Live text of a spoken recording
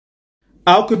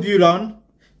Alkebulan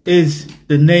is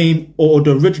the name or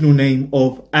the original name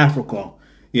of Africa.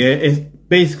 Yeah, it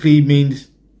basically means,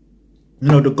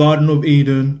 the Garden of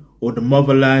Eden or the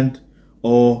motherland,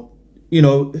 or,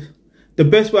 the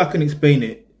best way I can explain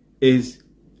it is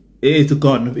the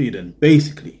Garden of Eden,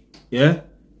 basically. Yeah,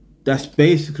 that's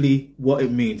basically what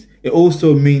it means. It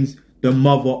also means the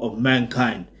mother of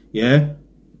mankind. Yeah,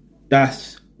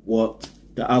 that's what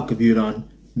the Alkebulan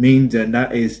means, and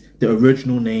that is the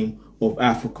original name of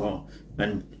Africa.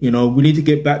 And we need to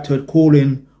get back to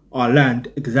calling our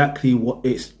land exactly what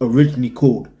it's originally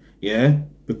called. Yeah,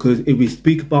 because if we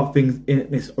speak about things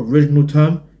in its original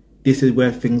term, this is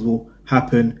where things will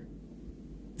happen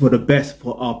for the best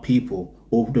for our people,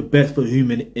 or the best for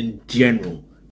human in general.